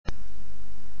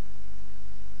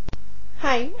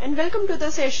Hi and welcome to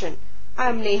the session. I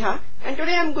am Neha and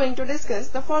today I am going to discuss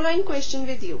the following question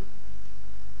with you.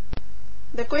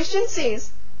 The question says,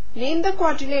 name the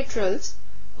quadrilaterals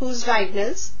whose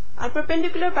diagonals are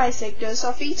perpendicular bisectors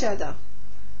of each other.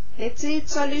 Let's see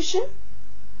its solution.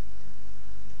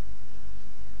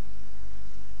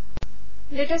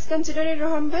 Let us consider a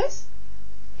rhombus.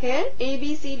 Here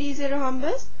ABCD is a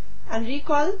rhombus, and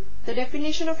recall the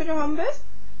definition of a rhombus,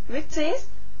 which says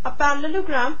a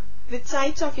parallelogram with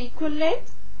sides of equal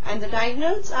length and the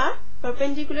diagonals are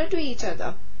perpendicular to each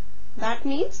other. That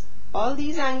means all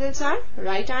these angles are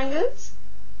right angles.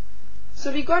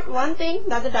 So we got one thing,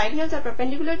 that the diagonals are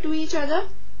perpendicular to each other,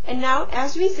 and now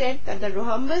as we said that the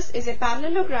rhombus is a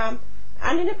parallelogram,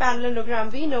 and in a parallelogram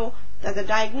we know that the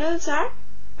diagonals are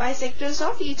bisectors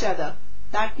of each other.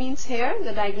 That means here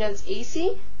the diagonals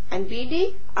AC and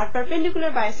BD are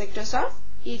perpendicular bisectors of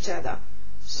each other.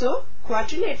 So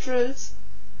quadrilaterals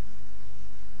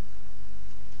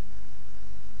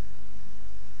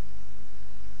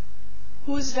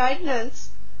whose diagonals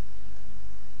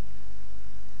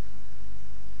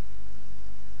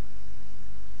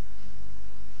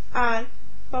are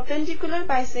perpendicular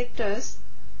bisectors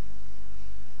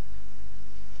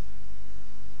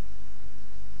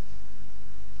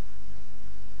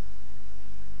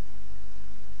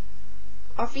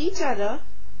of each other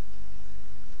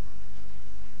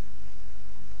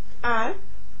are,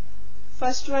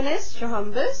 first one is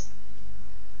rhombus.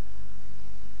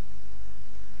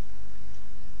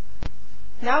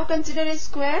 Now consider a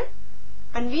square,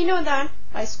 and we know that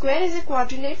a square is a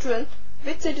quadrilateral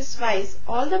which satisfies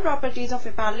all the properties of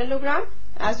a parallelogram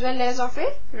as well as of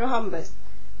a rhombus.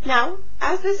 Now,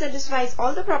 as this satisfies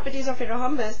all the properties of a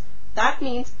rhombus, that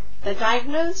means the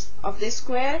diagonals of this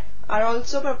square are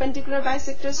also perpendicular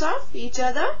bisectors of each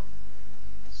other.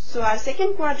 So our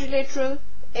second quadrilateral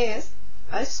is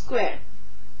a square.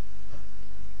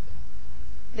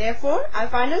 Therefore, our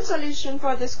final solution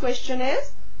for this question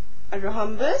is a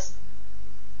rhombus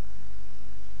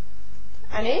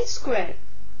and a square.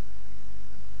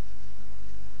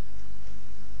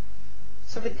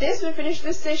 So with this we finish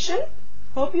this session.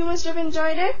 Hope you must have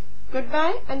enjoyed it.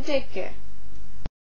 Goodbye and take care.